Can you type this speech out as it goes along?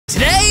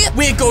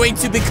we're going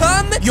to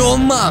become your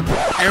mom.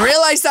 I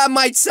realize that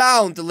might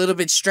sound a little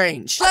bit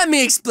strange. Let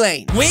me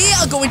explain. We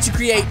are going to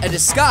create a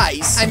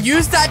disguise and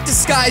use that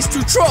disguise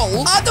to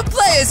troll other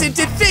players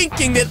into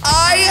thinking that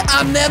I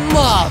am their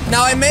mom.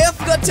 Now, I may have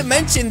forgot to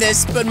mention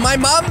this, but my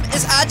mom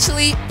is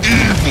actually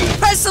evil.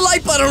 Press the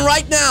like button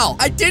right now.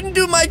 I didn't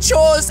do my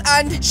chores,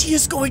 and she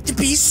is going to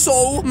be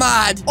so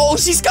mad. Oh,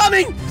 she's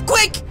coming.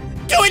 Quick,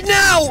 do it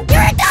now.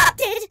 You're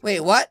adopted. Wait,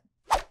 what?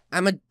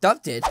 I'm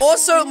adopted.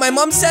 Also, my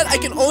mom said I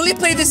can only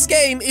play this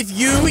game if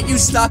you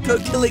use star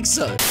code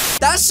Calixo.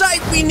 That's right,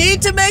 we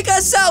need to make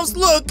ourselves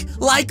look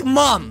like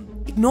mom.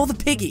 Ignore the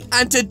piggy.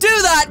 And to do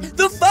that,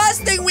 the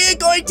first thing we are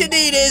going to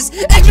need is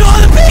ignore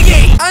the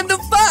piggy. And the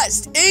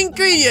first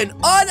ingredient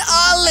on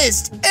our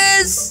list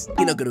is...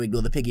 You're not going to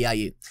ignore the piggy, are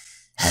you?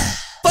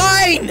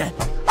 Fine!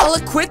 I'll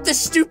equip the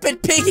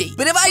stupid piggy.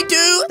 But if I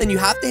do, then you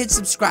have to hit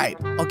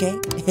subscribe, okay?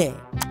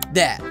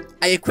 There.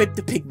 I equipped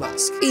the pig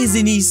mask.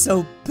 Isn't he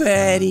so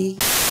pretty?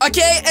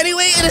 Okay,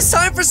 anyway, it is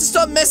time for us to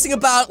stop messing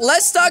about.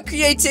 Let's start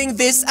creating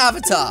this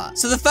avatar.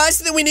 So the first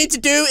thing that we need to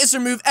do is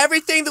remove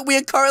everything that we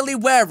are currently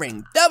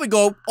wearing. There we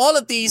go. All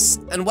of these.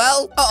 And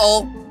well,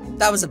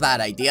 that was a bad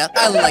idea.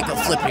 I look like a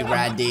flippy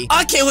Randy.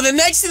 Okay, well, the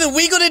next thing that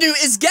we're gonna do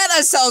is get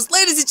ourselves,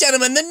 ladies and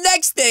gentlemen, the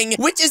next thing,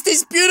 which is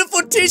this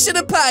beautiful t-shirt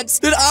and pants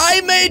that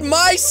I made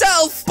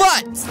myself.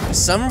 But for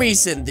some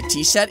reason, the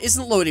t-shirt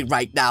isn't loading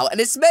right now,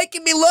 and it's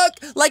making me look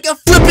like a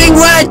flipping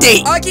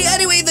Randy. Okay,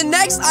 anyway, the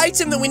next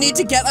item that we need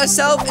to get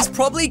ourselves is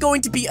probably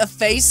going to be a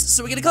face.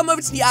 So we're gonna come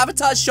over to the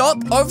avatar shop,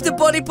 over the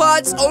body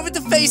parts, over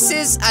the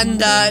faces, and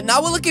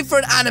now we're looking for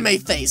an anime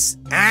face.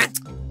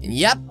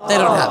 Yep, they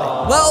don't have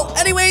it. Well,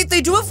 anyway,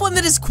 they do have one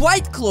that is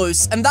quite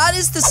close, and that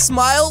is the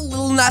smile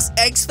Lil Nas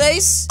X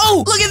face.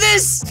 Oh, look at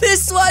this!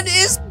 This one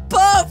is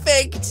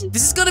perfect!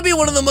 This is gonna be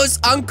one of the most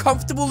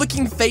uncomfortable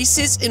looking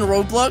faces in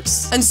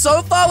Roblox. And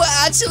so far, we're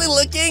actually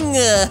looking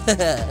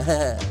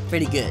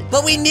pretty good.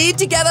 But we need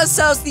to get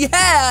ourselves the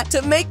hair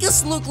to make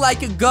us look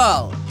like a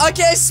girl.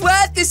 Okay, I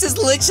swear this is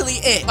literally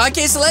it.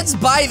 Okay, so let's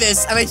buy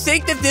this, and I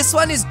think that this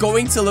one is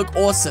going to look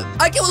awesome.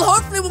 Okay, well,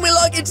 hopefully when we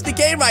log into the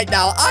game right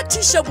now, our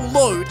t-shirt will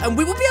load, and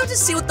we will be able to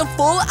see what the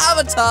full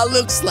avatar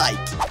looks like.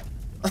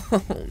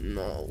 Oh,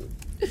 no.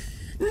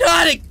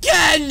 Not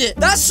again!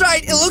 That's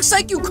right, it looks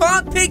like you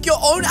can't pick your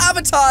own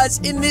avatars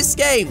in this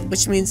game,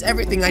 which means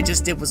everything I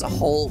just did was a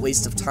whole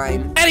waste of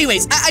time.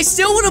 Anyways, I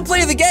still want to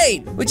play the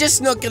game. We're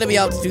just not gonna be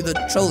able to do the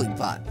trolling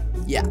part.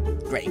 Yeah,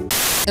 great.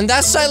 And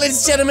that's right, ladies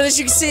and gentlemen, as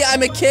you can see,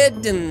 I'm a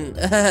kid, and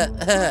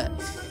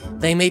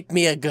they make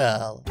me a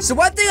girl. So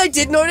one thing I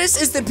did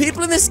notice is that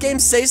people in this game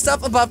say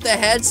stuff above their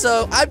head,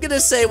 so I'm gonna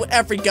say what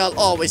every girl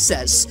always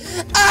says.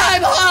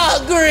 I'm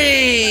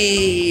hungry!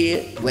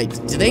 Wait,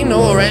 do they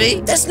know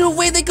already? There's no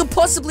way they could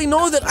possibly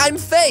know that I'm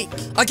fake.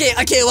 Okay,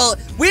 well,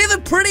 we have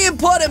a pretty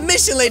important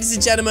mission, ladies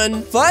and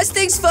gentlemen. First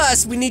things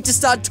first, we need to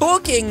start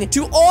talking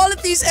to all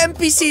of these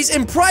NPCs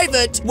in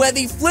private where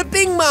the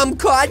flipping mom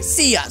can't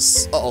see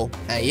us.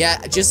 Yeah,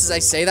 just as I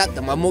say that,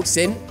 the mom walks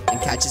in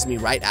and catches me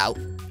right out.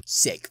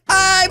 Sick.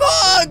 I'm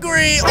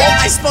hungry! Oh,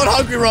 I spelled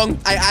hungry wrong.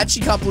 I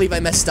actually can't believe I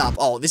messed up.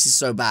 Oh, this is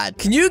so bad.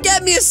 Can you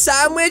get me a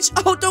sandwich?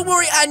 Oh, don't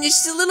worry, Anya.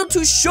 She's a little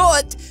too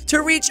short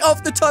to reach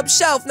off the top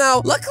shelf.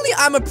 Now, luckily,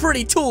 I'm a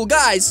pretty tall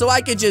guy, so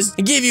I could just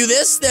give you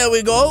this. There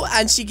we go.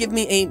 And she gave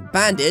me a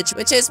bandage,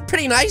 which is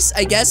pretty nice,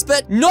 I guess.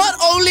 But not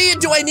only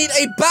do I need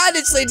a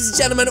bandage, ladies and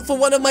gentlemen, for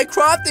one of my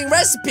crafting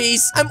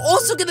recipes, I'm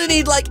also gonna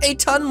need, like, a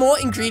ton more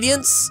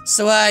ingredients.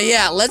 So,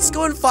 yeah, let's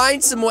go and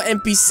find some more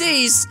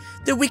NPCs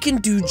that we can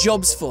do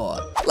jobs for.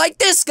 Like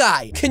this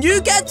guy. Can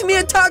you get me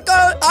a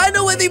taco? I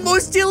know where the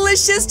most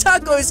delicious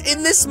tacos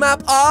in this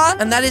map are,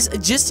 and that is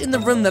just in the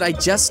room that I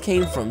just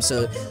came from.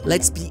 So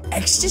let's be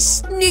extra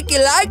sneaky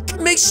like.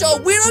 Make sure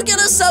we don't get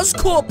ourselves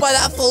caught by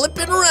that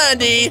flippin'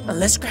 Randy. And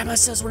let's grab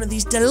ourselves one of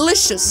these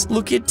delicious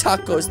looking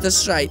tacos.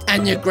 That's right.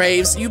 Anya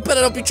Graves, you better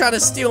not be trying to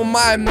steal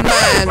my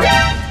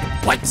man.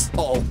 What?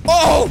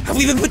 Oh, have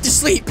we been put to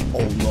sleep?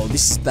 Oh no,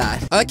 this is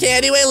bad. Okay,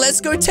 anyway, let's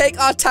go take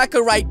our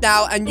taco right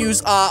now and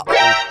use our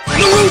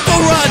Naruto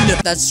run.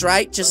 That's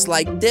right, just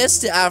like this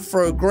to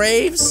Afro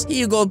Graves. Here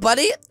you go,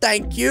 buddy.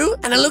 Thank you.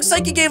 And it looks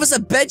like you gave us a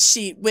bed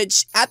sheet,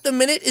 which at the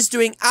minute is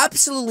doing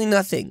absolutely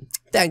nothing.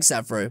 Thanks,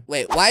 Afro.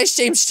 Wait, why is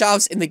James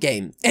Charles in the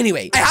game?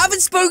 Anyway, I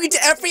haven't spoken to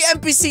every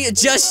NPC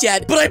just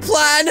yet, but I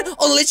plan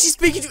on literally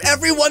speaking to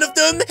every one of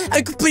them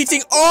and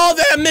completing all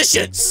their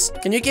missions.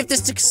 Can you give this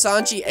to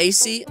Kasanji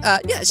AC?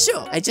 Yeah,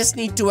 sure. I just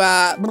need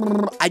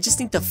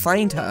to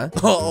find her.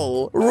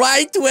 Oh,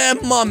 right where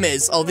mom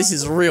is. Oh, this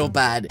is real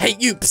bad. Hey,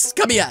 you, psst,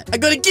 come here. I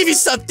gotta give you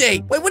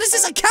something. Wait, what is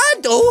this, a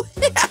candle?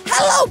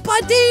 Hello,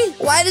 buddy.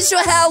 Why does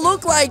your hair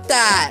look like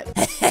that?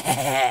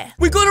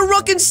 We got a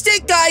rock and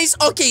stick, guys.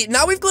 Okay,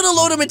 now we've got a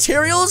load of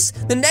materials.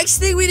 The next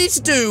thing we need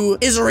to do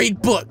is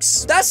read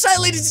books. That's right,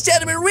 ladies and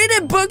gentlemen.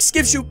 Reading books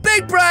gives you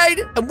big brain,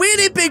 and we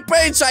need big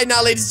brains right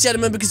now, ladies and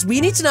gentlemen, because we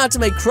need to know how to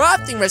make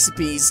crafting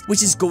recipes,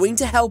 which is going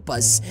to help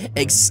us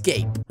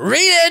escape.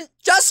 Reading.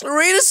 Just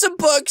read us some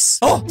books.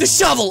 Oh, the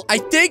shovel. I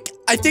think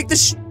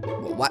the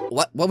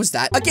What was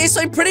that? Okay,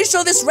 so I'm pretty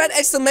sure this red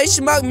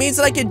exclamation mark means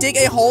that I can dig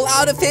a hole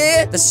out of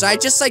here. That's right,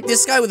 just like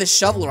this guy with a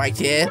shovel right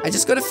here. I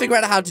just gotta figure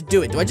out how to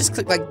do it. Do I just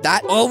click like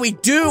that? Oh, we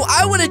do.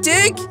 I want to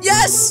dig.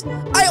 Yes.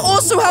 I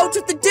also helped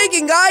with the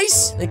digging,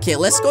 guys. Okay,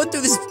 let's go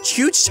through this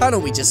huge tunnel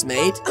we just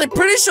made. And I'm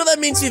pretty sure that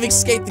means we've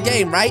escaped the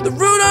game, right? The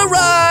Runo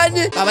run.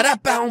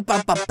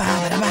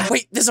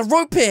 Wait, there's a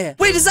rope here.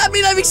 Wait, does that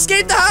mean I've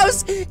escaped the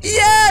house?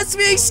 Yes,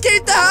 we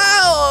escaped the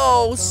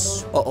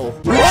house. Uh-oh.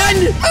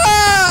 Run!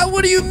 Ah,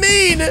 what do you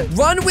mean?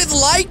 Run with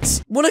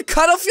light? Want to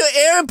cut off your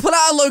ear and pull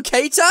out a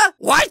locator?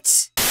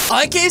 What?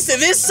 Okay, so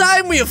this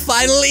time we are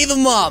finally the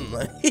mom.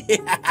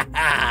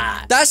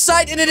 That's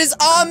right, and it is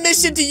our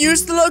mission to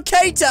use the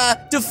locator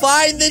to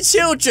find the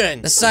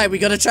children. That's right, we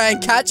gotta try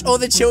and catch all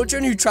the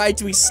children who tried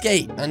to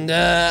escape. And,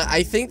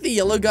 I think the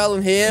yellow girl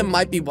in here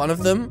might be one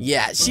of them.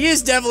 Yeah, she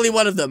is definitely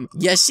one of them.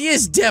 Yeah, she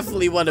is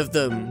definitely one of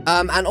them.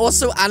 And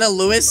also Anna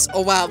Lewis.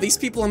 Oh, wow, these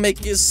people are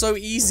making it so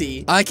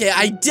easy. Okay,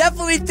 I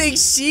definitely think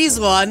she's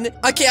one.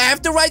 Okay, I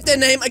have to write their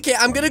name. Okay,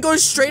 I'm gonna go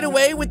straight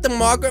away with the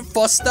Margaret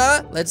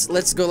Foster.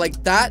 Let's go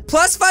like that.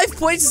 Plus 5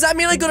 points. Does that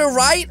mean I got it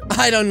right?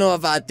 I don't know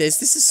about this.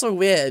 This is so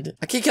weird.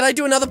 Okay, can I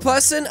do another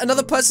person?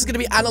 Another person's gonna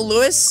be Anna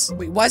Lewis.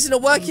 Wait, why is it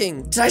not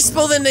working? Did I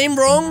spell their name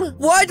wrong?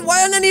 What?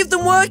 Why aren't any of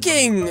them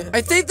working? I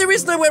think the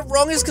reason I went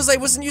wrong is because I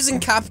wasn't using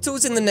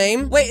capitals in the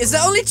name. Wait, is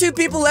there only 2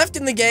 people left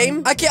in the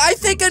game? Okay, I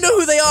think I know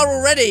who they are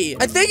already.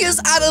 I think it's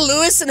Anna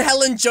Lewis and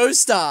Helen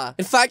Joestar.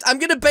 In fact, I'm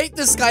gonna bait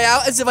this guy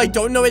out as if I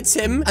don't know it's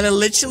him. And then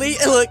literally,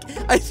 look,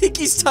 I think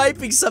he's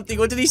typing something.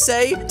 What did he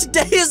say?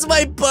 Today is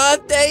my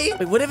birthday.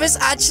 Wait, what if it's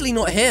actually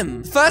not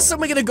him? First one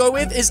we're gonna go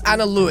with is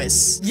Anna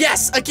Lewis.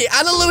 Yes, okay,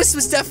 Anna Lewis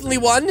was definitely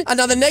one. And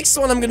now the next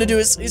one I'm gonna do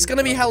is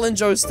gonna be Helen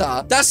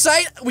Joestar. That's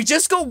right, we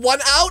just got one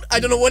out. I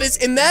don't know what is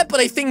in there, but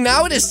I think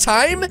now it is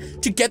time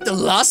to get the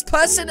last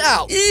person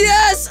out.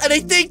 Yes, and I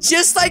think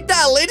just like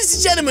that, ladies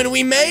and gentlemen,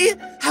 we may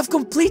have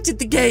completed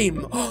the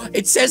game.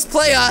 It says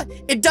player.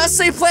 It does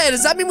say player.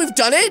 Does that mean we've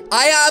done it?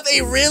 I have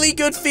a really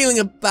good feeling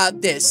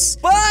about this.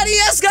 But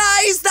yes,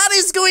 guys, that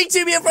is going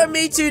to be it from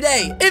me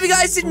today. If you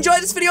guys did enjoy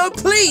this video,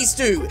 please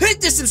do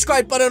hit the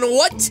subscribe button.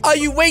 What are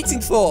you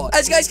waiting for?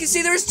 As you guys can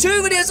see, there is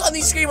 2 videos on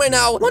the screen right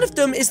now. One of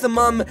them is the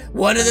mom.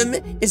 One of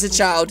them is a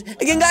child.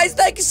 Again, guys,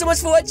 thank you so much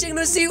for watching. And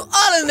I'll see you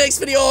all in the next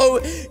video.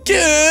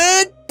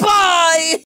 Goodbye.